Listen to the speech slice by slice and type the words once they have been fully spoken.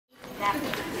Well,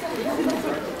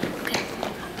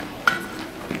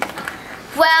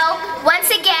 once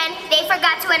again, they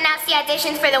forgot to announce the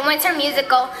auditions for the winter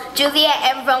musical, Juliet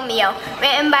and Romeo,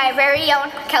 written by our very own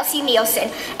Kelsey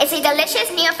Nielsen. It's a delicious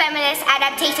neo-feminist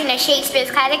adaptation of Shakespeare's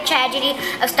classic tragedy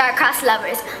of star-crossed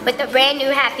lovers, with a brand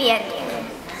new happy ending.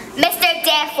 Mr.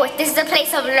 Danforth, this is a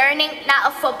place of learning, not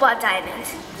a football diamond.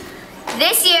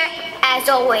 This year, as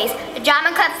always, the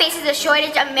Drama Club faces a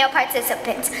shortage of male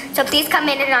participants, so please come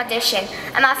in and audition.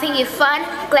 I'm offering you fun,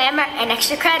 glamour, and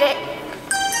extra credit.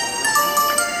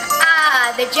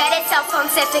 The dreaded cell phone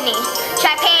symphony.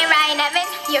 Try paying Ryan Evans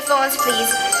your phones,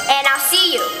 please, and I'll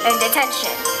see you in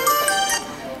detention.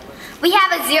 We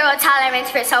have a zero tolerance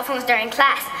for cell phones during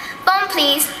class. Phone,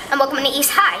 please, and welcome to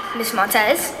East High, Miss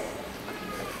Montez.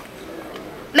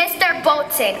 Mr.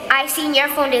 Bolton, I've seen your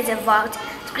phone is involved.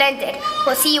 Splendid.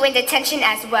 We'll see you in detention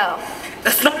as well.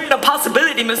 That's not even a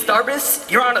possibility, Miss Darbus.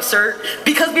 Your Honor, sir,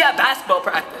 because we have basketball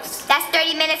practice. That's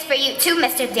 30 minutes for you too,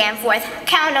 Mr. Danforth.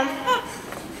 Count them.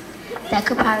 That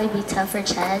could probably be tough for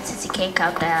Chad since he can't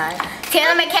count that.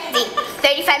 Taylor McKenzie,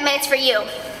 35 minutes for you.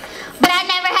 But I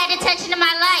never had detention in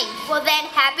my life. Well then,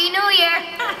 Happy New Year.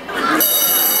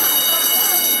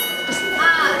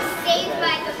 Saved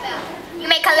by the bell. You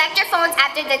may collect your phones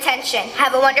after detention.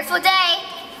 Have a wonderful day.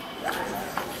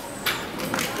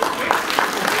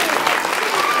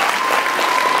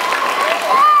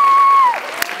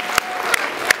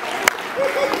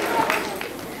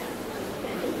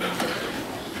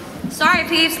 Sorry,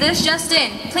 peeps, this just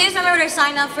in. Please remember to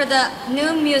sign up for the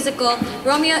new musical,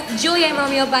 Juliet and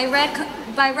Romeo by Red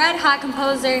Hot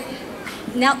composer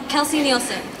Kelsey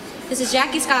Nielsen. This is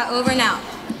Jackie Scott, over and out.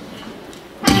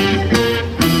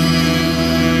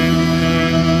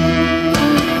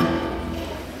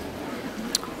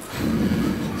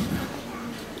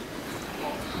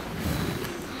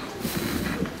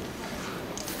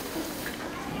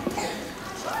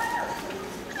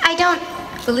 I don't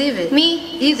believe it.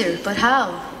 Me either, but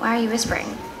how? Why are you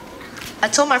whispering? I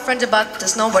told my friends about the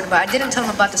snowboard, but I didn't tell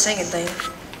them about the singing thing.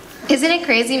 Isn't it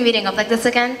crazy meeting up like this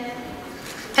again?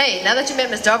 Hey, now that you met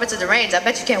Miss Darbus at the Reigns, I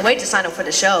bet you can't wait to sign up for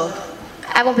the show.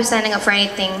 I won't be signing up for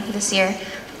anything this year,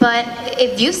 but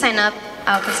if you sign up,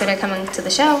 I'll consider coming to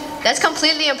the show. That's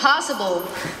completely impossible.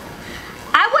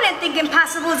 I wouldn't think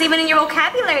impossible is even in your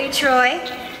vocabulary, Troy.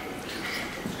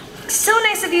 So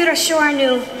nice of you to show our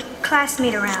new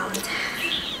classmate around.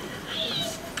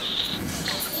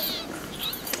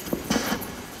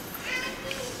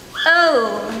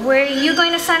 Oh, were you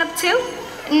going to sign up too?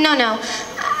 No.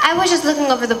 I was just looking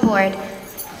over the board.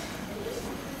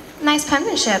 Nice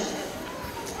penmanship.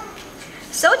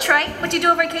 So, Troy, what'd you do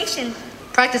over vacation?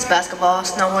 Practice basketball,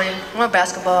 snowboarding, more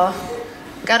basketball.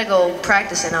 Gotta go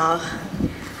practice and all.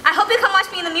 I hope you come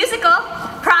watch me in the musical.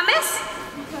 Promise?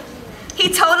 He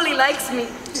totally likes me.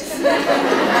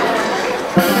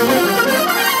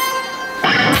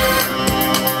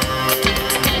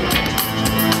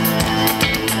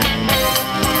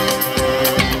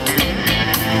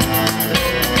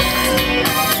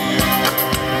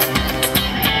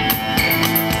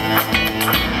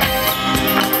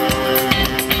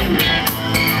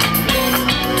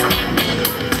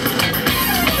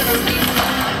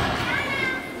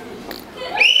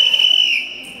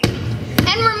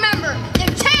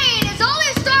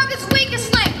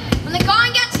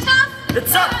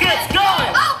 It's up, gets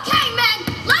going! Okay, man,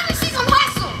 let me see some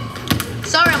hustle!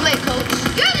 Sorry I'm late, Coach.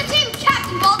 You're the team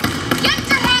captain, Bolt. Get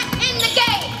your head in the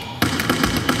game!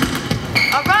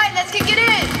 Alright, let's kick it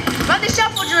in. Run the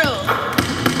shuffle drill.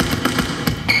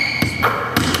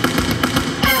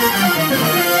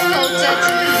 Coach set,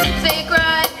 fake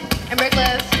right, and break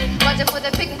left. Watch out for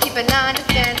the pick and keep an eye on the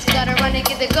fence. Gotta run and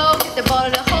get the goal, get the ball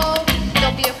to the hole.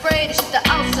 Don't be afraid to shoot the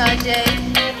outside, Jay.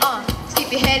 Just keep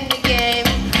your head in the game.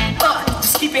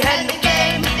 Just keep your head in the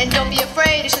game. And don't be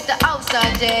afraid to shoot the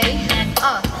outside, Jay.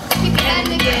 Keep your head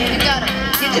in the game. You gotta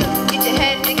get your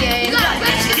head in the game. You gotta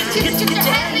get your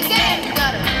head in the game. You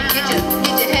gotta get your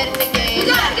head in the game. You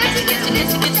gotta get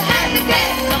your head in the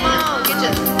game. Come on, get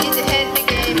your head in the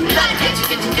game. You gotta get your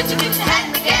head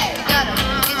in the game. You gotta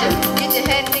get your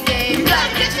head in the game. You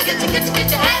gotta get your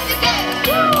head in the game.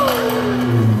 Woo!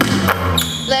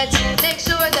 Let's make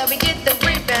sure that we get the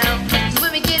rebound. So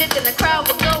when we get it, then the crowd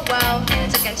will go wild.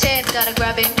 Second chance, gotta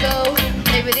grab and go.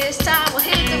 Maybe this time we'll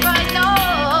hit the right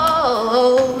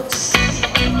notes.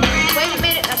 Wait a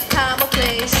minute, that's time or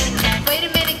place. Wait a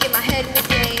minute, get my head in the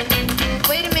game.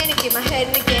 Wait a minute, get my head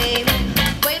in the game.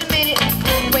 Wait a minute,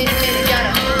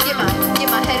 gotta get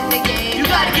my head in the game. You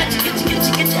gotta get your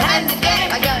head in the game.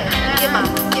 I gotta get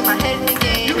my head in the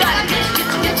game. You gotta get your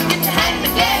head in the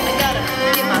game. I gotta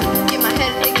get my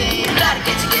head in the game. You gotta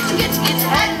get your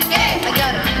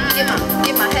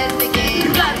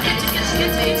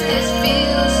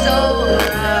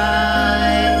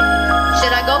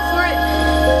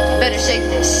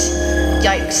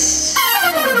Yikes.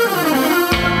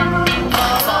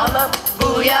 All up,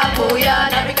 booyah, booyah.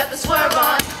 Now we got the swerve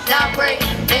on. Now break,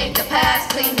 make the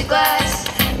pass, clean the glass.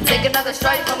 Take another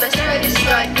strike from the straightest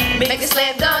strike. Make a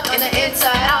slam dunk in the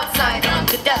inside, outside. Dunk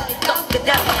to death, dunk to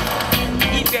death.